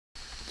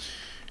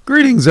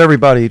Greetings,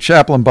 everybody.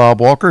 Chaplain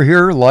Bob Walker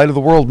here, Light of the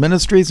World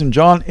Ministries. In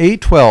John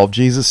 8:12,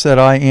 Jesus said,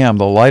 I am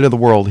the light of the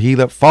world. He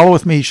that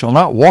followeth me shall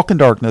not walk in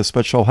darkness,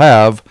 but shall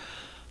have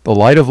the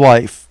light of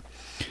life.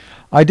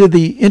 I did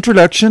the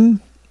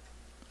introduction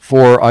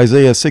for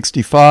Isaiah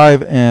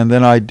 65, and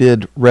then I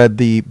read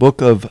the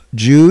book of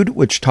Jude,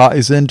 which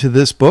ties into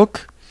this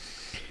book.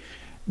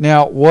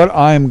 Now, what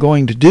I'm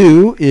going to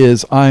do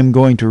is I'm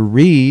going to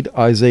read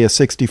Isaiah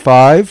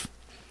 65,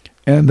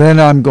 and then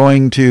I'm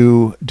going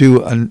to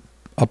do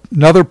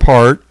another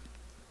part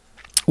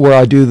where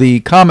I do the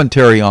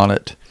commentary on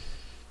it.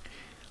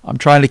 I'm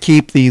trying to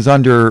keep these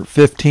under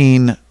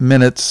 15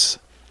 minutes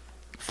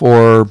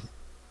for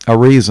a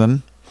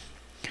reason.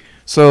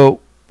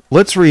 So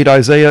let's read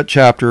Isaiah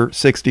chapter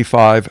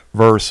 65,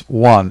 verse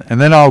 1,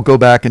 and then I'll go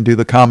back and do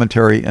the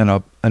commentary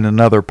in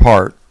another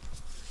part.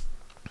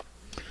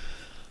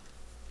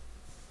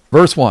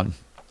 Verse 1,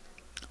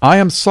 I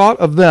am sought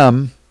of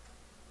them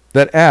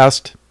that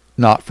asked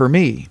not for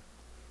me.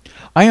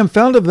 I am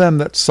found of them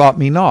that sought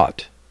me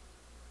not.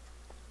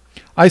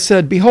 I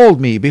said,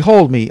 behold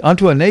me,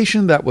 unto a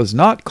nation that was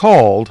not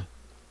called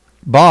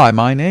by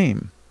my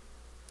name.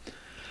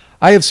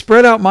 I have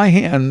spread out my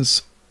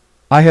hands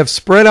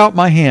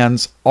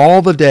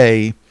all the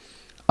day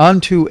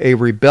unto a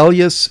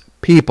rebellious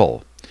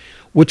people,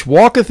 which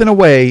walketh in a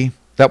way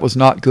that was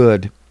not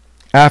good,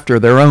 after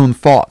their own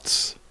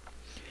thoughts.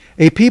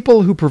 A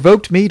people who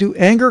provoked me to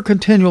anger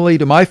continually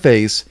to my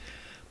face,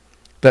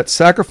 that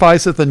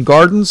sacrificeth in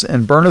gardens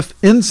and burneth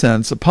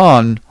incense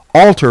upon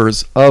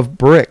altars of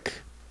brick,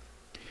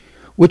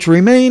 which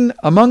remain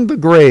among the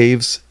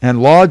graves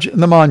and lodge in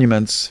the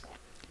monuments,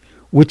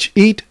 which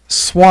eat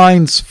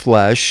swine's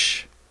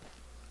flesh.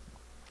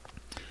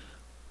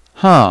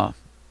 Doesn't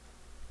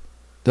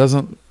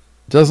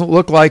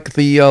look like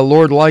the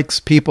Lord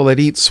likes people that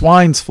eat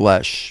swine's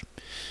flesh.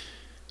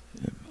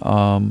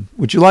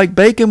 Would you like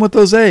bacon with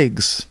those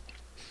eggs?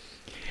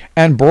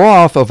 And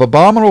broth of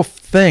abominable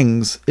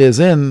things is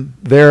in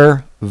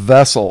their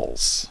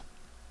vessels,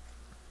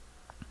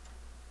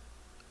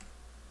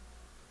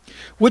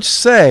 which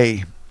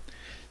say,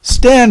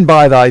 stand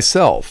by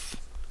thyself,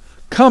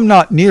 come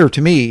not near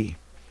to me,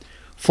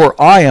 for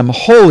I am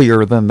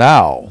holier than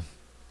thou.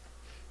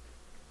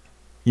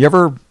 You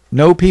ever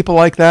know people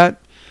like that?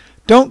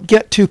 Don't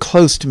get too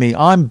close to me,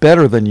 I'm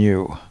better than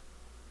you,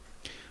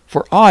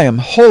 for I am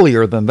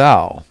holier than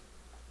thou.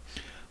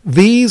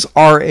 These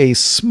are a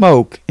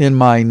smoke in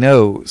my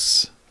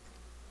nose,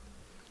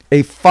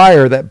 a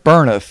fire that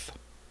burneth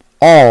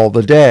all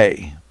the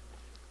day.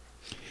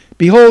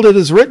 Behold, it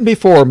is written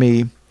before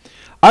me,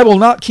 I will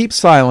not keep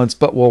silence,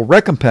 but will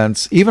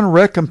recompense, even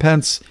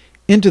recompense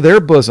into their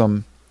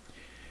bosom,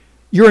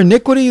 your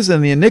iniquities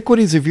and the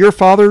iniquities of your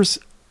fathers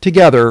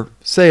together,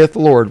 saith the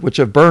Lord, which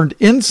have burned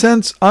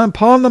incense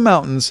upon the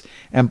mountains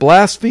and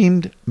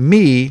blasphemed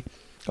me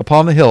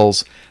upon the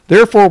hills.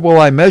 Therefore will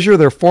I measure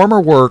their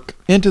former work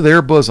into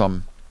their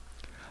bosom.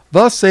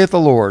 Thus saith the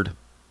Lord,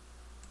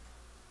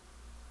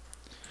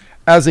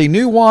 as a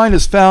new wine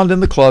is found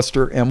in the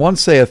cluster, and one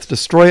saith,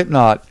 destroy it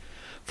not,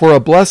 for a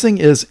blessing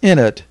is in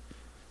it,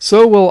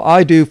 so will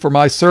I do for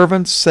my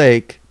servants'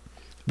 sake,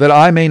 that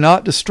I may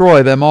not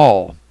destroy them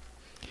all.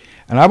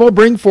 And I will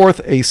bring forth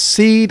a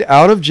seed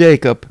out of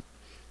Jacob,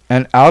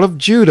 and out of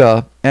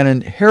Judah, an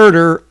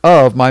inheritor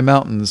of my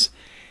mountains,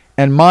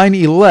 and mine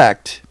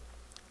elect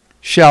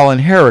shall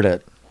inherit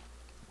it.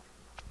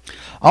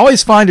 I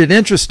always find it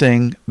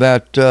interesting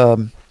that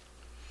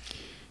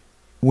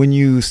when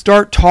you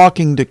start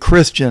talking to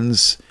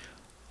Christians,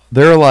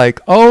 they're like,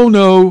 oh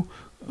no,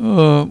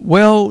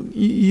 well,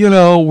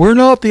 we're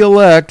not the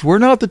elect, we're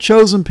not the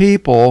chosen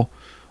people.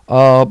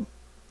 The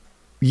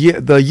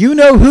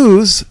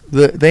you-know-who's,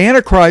 the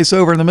Antichrist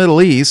over in the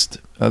Middle East,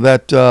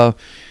 the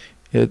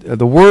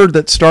word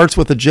that starts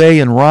with a J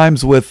and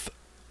rhymes with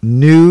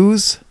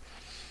news,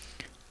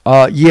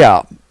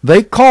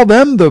 they call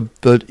them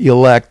the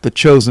elect, the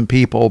chosen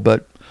people,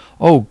 but,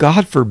 oh,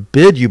 God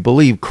forbid you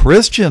believe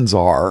Christians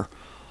are.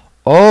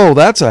 Oh,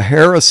 that's a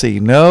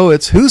heresy. No,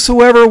 it's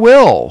whosoever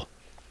will.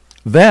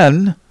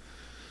 Then,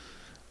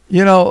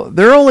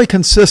 they're only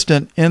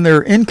consistent in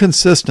their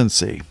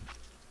inconsistency.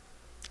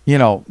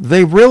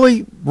 They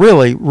really,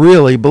 really,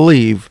 really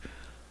believe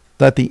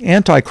that the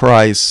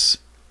antichrists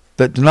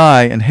that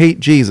deny and hate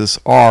Jesus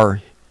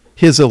are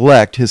his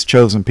elect, his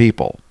chosen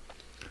people.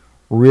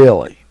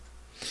 Really.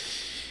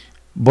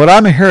 But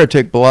I'm a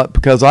heretic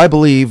because I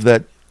believe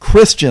that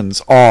Christians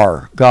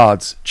are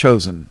God's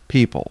chosen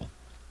people.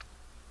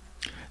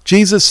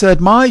 Jesus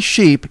said, my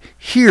sheep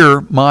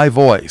hear my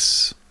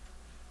voice.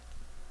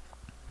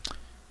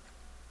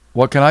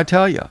 What can I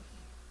tell you?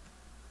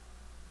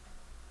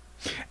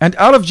 And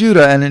out of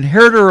Judah, an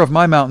inheritor of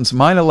my mountains,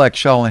 mine elect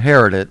shall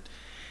inherit it,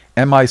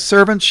 and my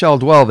servants shall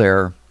dwell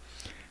there.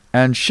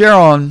 And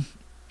Sharon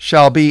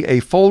shall be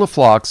a fold of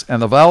flocks,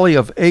 and the valley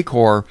of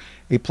Achor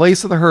a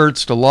place of the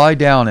herds to lie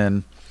down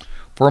in,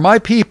 for my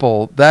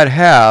people that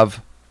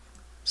have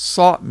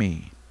sought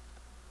me.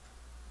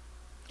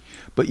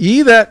 But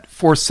ye that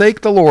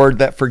forsake the Lord,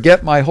 that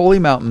forget my holy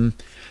mountain,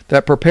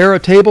 that prepare a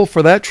table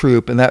for that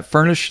troop, and that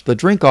furnish the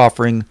drink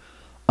offering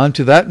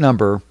unto that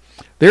number.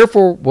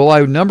 Therefore will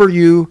I number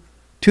you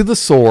to the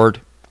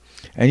sword,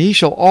 and ye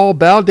shall all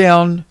bow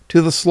down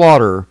to the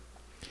slaughter.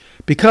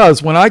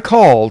 Because when I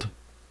called,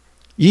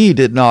 ye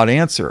did not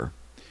answer.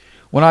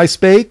 When I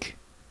spake,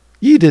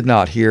 ye did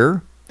not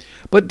hear,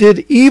 but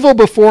did evil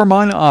before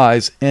mine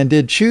eyes, and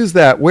did choose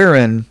that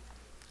wherein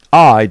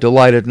I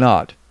delighted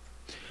not.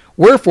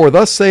 Wherefore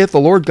thus saith the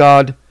Lord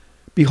God,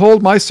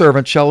 Behold, my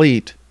servants shall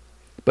eat,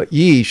 but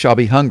ye shall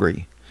be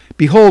hungry.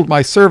 Behold,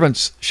 my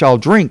servants shall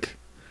drink,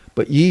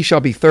 but ye shall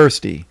be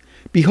thirsty.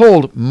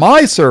 Behold,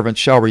 my servants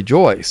shall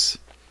rejoice,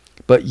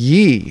 but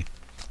ye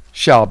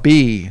shall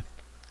be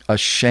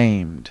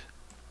ashamed.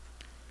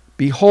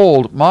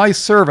 Behold, my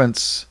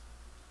servants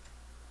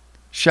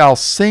shall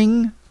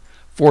sing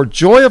for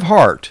joy of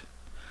heart,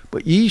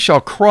 but ye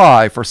shall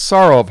cry for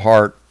sorrow of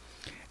heart,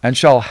 and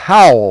shall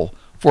howl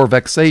for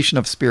vexation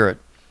of spirit.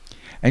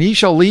 And ye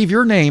shall leave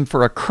your name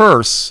for a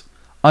curse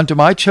unto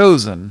my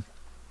chosen.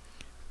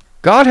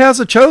 God has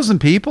a chosen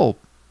people.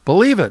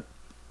 Believe it.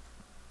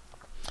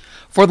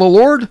 For the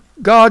Lord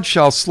God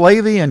shall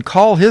slay thee, and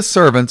call his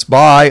servants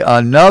by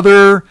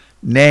another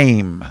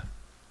name.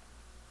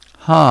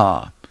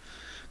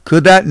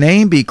 Could that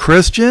name be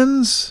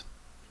Christians?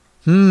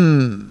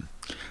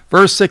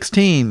 Verse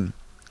 16.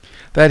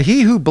 That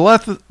he who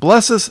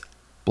blesseth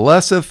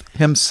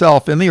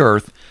himself in the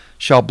earth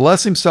shall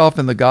bless himself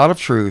in the God of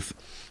truth,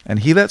 and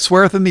he that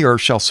sweareth in the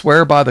earth shall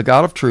swear by the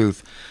God of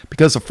truth,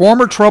 because the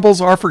former troubles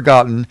are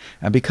forgotten,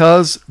 and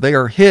because they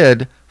are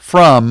hid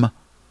from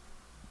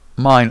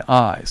mine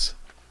eyes.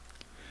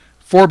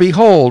 For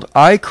behold,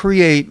 I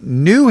create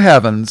new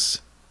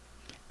heavens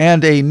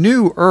and a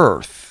new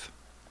earth.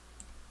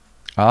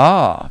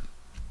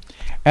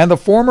 And the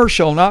former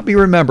shall not be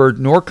remembered,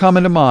 nor come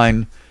into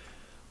mind.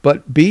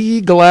 But be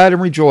ye glad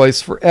and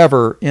rejoice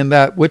forever in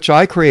that which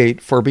I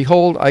create. For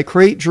behold, I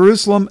create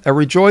Jerusalem a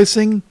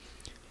rejoicing,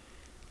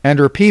 and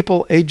her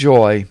people a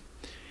joy.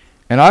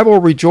 And I will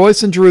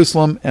rejoice in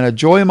Jerusalem, and a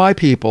joy in my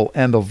people,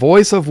 and the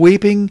voice of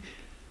weeping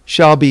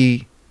shall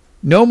be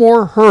no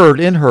more heard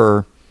in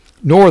her,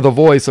 nor the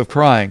voice of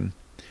crying.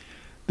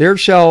 There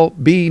shall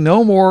be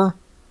no more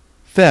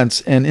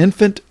thence an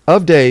infant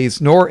of days,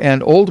 nor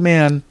an old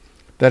man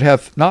that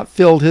hath not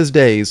filled his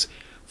days.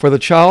 For the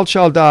child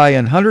shall die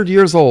 100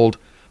 years old,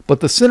 but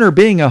the sinner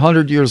being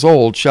 100 years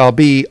old shall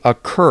be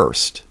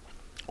accursed,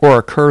 or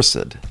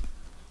accursed.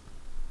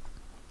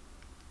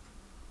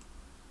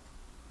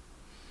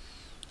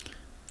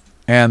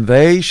 And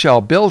they shall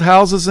build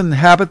houses and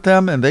inhabit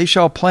them, and they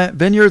shall plant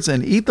vineyards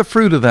and eat the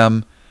fruit of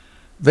them.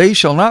 They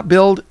shall not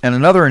build and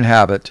another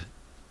inhabit.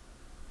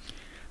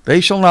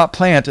 They shall not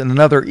plant and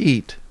another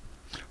eat.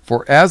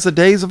 For as the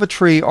days of a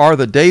tree are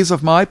the days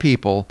of my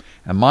people,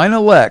 and mine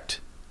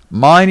elect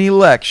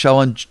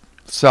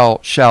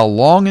shall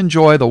long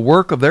enjoy the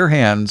work of their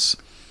hands.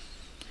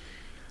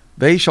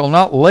 They shall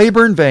not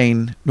labor in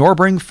vain, nor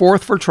bring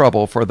forth for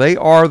trouble, for they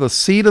are the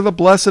seed of the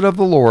blessed of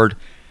the Lord,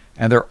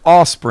 and their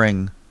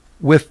offspring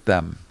with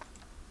them.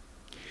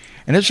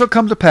 And it shall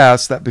come to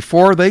pass that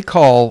before they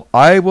call,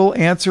 I will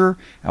answer,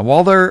 and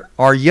while they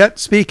are yet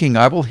speaking,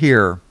 I will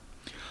hear.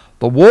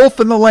 The wolf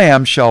and the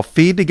lamb shall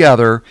feed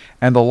together,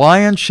 and the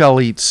lion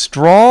shall eat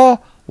straw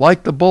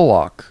like the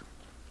bullock.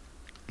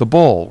 The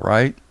bull,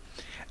 right?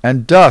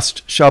 And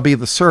dust shall be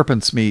the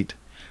serpent's meat.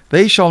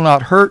 They shall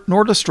not hurt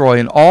nor destroy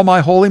in all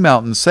my holy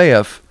mountain,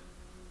 saith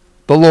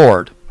the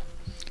Lord.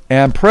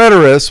 And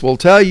preterists will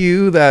tell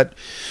you that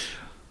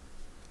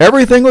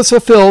everything was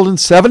fulfilled in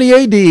 70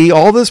 AD.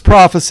 All this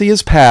prophecy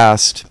is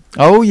past.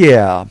 Oh,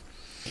 yeah.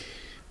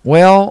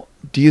 Well,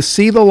 do you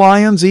see the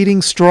lions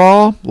eating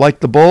straw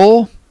like the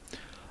bull?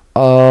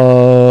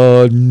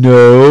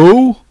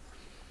 No.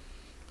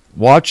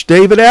 Watch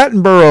David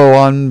Attenborough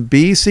on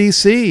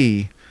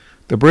BCC,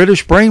 the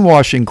British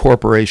Brainwashing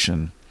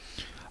Corporation.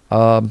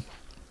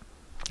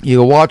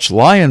 You watch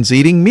lions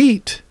eating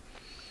meat.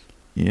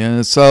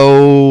 Yeah,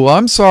 so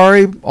I'm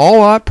sorry,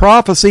 all that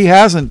prophecy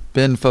hasn't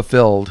been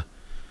fulfilled.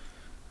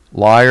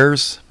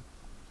 Liars.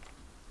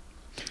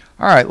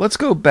 All right, let's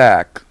go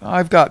back.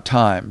 I've got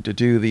time to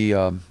do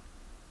the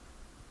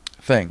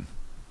thing.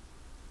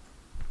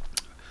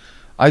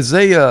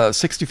 Isaiah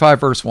 65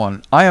 verse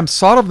 1. I am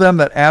sought of them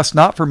that asked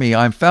not for me.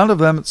 I am found of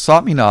them that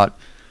sought me not.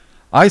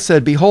 I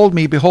said, behold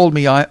me,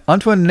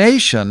 unto a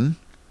nation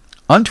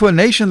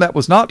that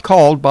was not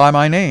called by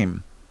my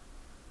name.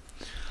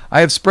 I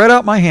have spread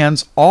out my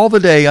hands all the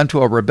day unto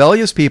a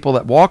rebellious people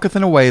that walketh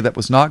in a way that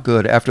was not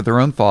good after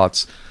their own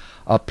thoughts,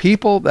 a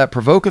people that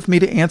provoketh me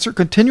to answer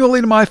continually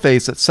to my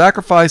face, that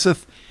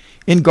sacrificeth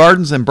in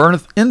gardens and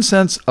burneth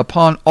incense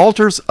upon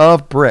altars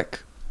of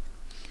brick.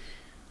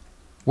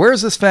 Where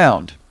is this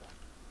found?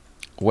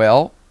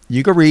 Well,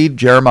 you can read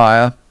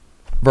Jeremiah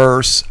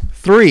verse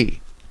 3.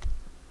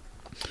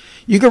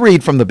 You can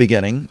read from the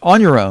beginning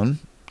on your own.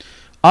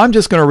 I'm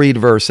just going to read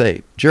verse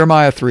 8.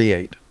 Jeremiah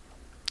 3:8.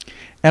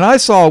 And I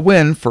saw a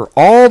wind for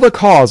all the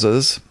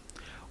causes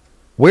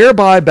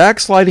whereby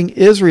backsliding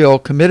Israel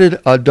committed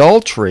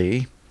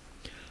adultery.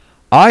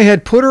 I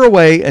had put her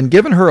away and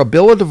given her a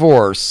bill of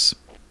divorce.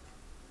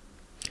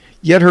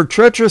 Yet her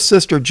treacherous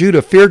sister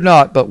Judah feared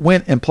not, but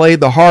went and played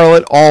the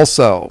harlot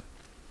also.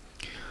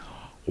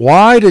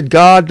 Why did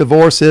God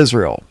divorce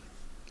Israel?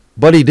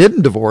 But he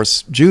didn't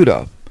divorce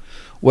Judah.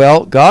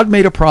 Well, God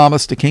made a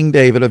promise to King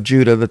David of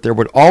Judah that there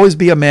would always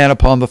be a man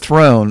upon the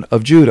throne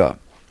of Judah.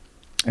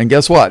 And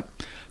guess what?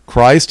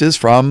 Christ is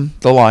from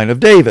the line of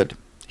David.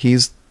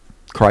 He's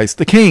Christ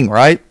the King,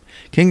 right?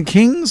 King of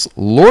Kings,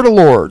 Lord of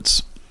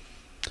Lords.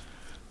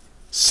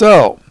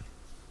 So,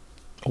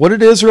 what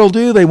did Israel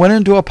do? They went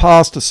into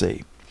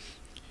apostasy.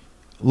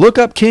 Look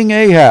up King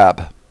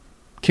Ahab,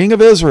 king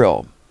of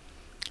Israel.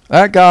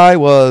 That guy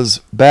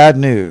was bad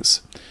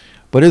news.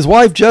 But his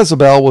wife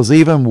Jezebel was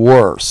even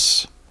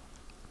worse.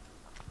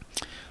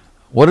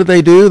 What did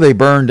they do? They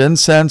burned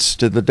incense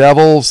to the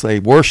devils. They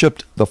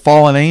worshipped the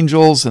fallen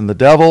angels and the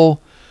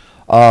devil.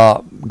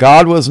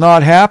 God was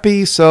not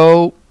happy,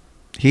 so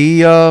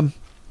he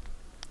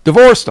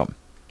divorced them.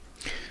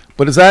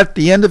 But is that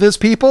the end of his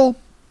people?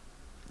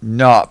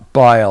 Not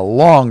by a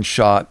long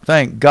shot.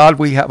 Thank God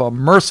we have a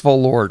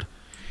merciful Lord.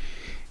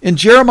 In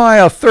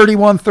Jeremiah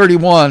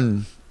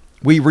 31:31,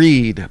 we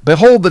read,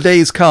 Behold, the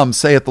days come,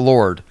 saith the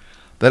Lord,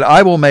 that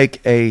I will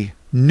make a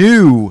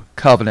new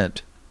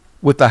covenant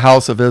with the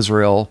house of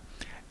Israel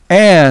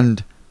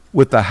and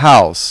with the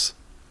house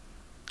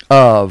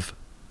of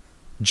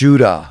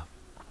Judah.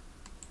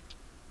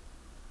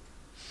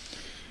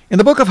 In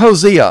the book of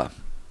Hosea,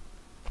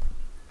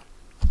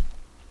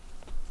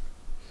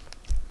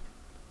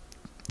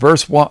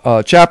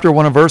 chapter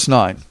 1 and verse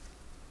 9,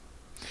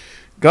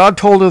 God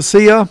told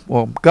Hosea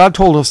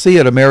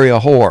to marry a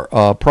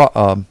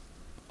whore,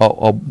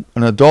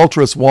 an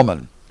adulterous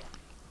woman.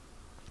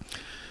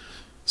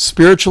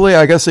 Spiritually,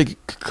 I guess they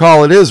could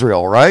call it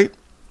Israel, right?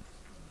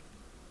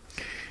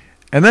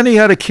 And then he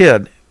had a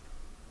kid.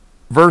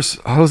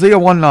 Hosea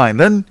 1:9.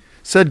 Then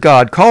said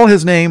God, Call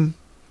his name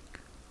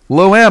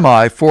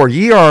Lo-Ami, for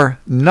ye are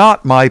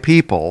not my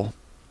people,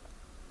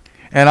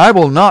 and I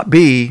will not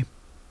be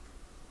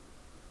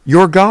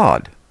your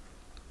God.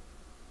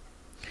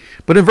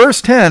 But in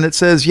verse 10 it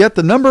says, Yet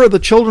the number of the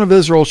children of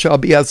Israel shall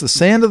be as the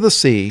sand of the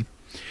sea,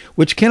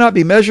 which cannot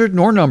be measured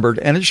nor numbered.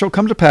 And it shall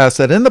come to pass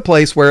that in the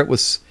place where it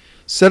was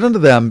said unto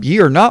them, Ye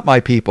are not my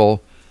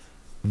people,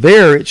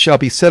 there it shall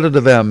be said unto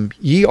them,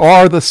 Ye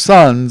are the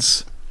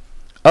sons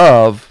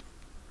of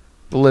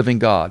the living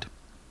God.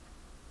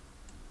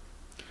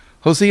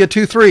 Hosea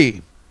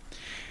 2:3.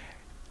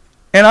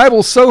 And I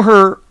will sow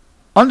her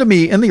unto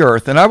me in the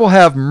earth, and I will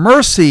have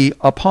mercy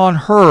upon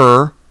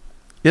her,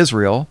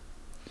 Israel,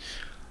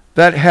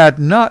 that had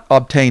not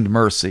obtained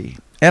mercy.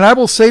 And I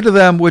will say to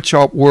them which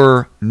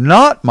were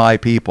not my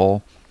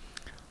people,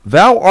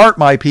 Thou art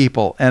my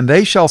people, and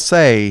they shall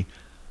say,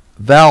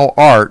 Thou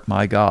art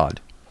my God.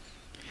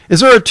 Is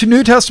there a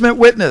New Testament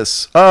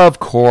witness? Of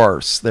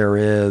course there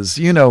is.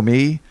 You know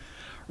me.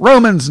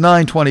 Romans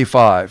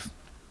 9:25.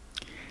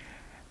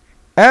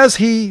 As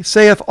he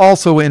saith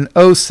also in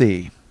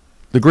OC,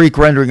 the Greek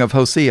rendering of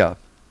Hosea,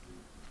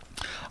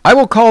 I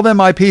will call them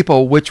my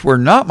people which were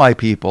not my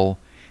people,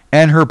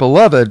 and her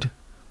beloved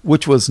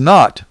which was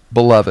not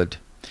beloved.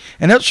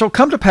 And it shall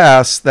come to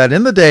pass that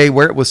in the day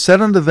where it was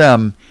said unto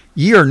them,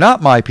 Ye are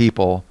not my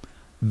people,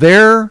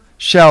 there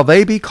shall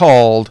they be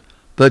called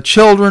the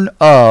children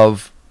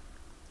of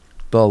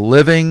the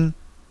living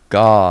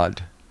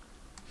God.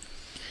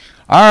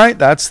 All right,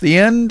 that's the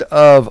end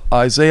of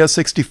Isaiah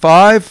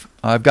 65.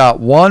 I've got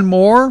one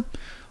more.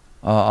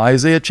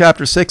 Isaiah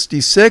chapter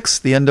 66,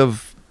 the end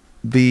of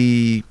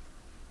the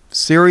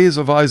series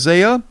of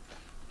Isaiah.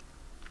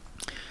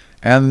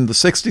 And the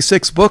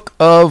 66th book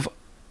of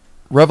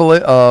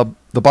the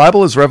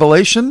Bible is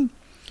Revelation.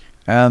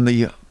 And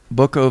the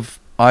book of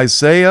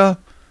Isaiah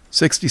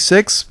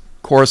 66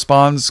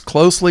 corresponds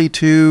closely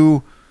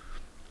to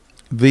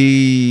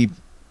the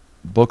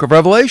book of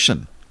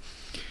Revelation.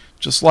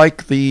 Just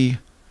like the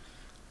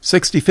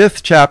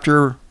 65th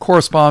chapter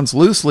corresponds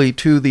loosely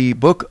to the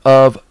book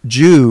of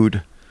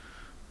Jude.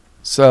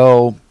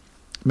 So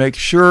make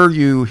sure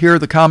you hear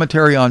the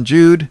commentary on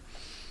Jude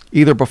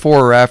either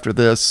before or after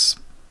this,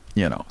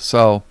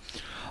 So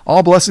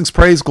all blessings,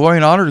 praise, glory,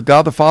 and honor to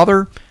God the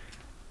Father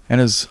and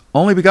his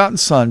only begotten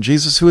Son,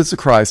 Jesus, who is the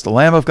Christ, the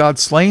Lamb of God,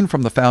 slain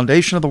from the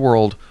foundation of the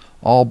world.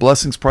 All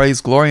blessings, praise,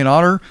 glory, and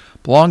honor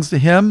belongs to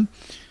him.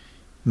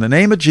 In the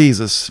name of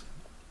Jesus,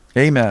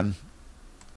 amen.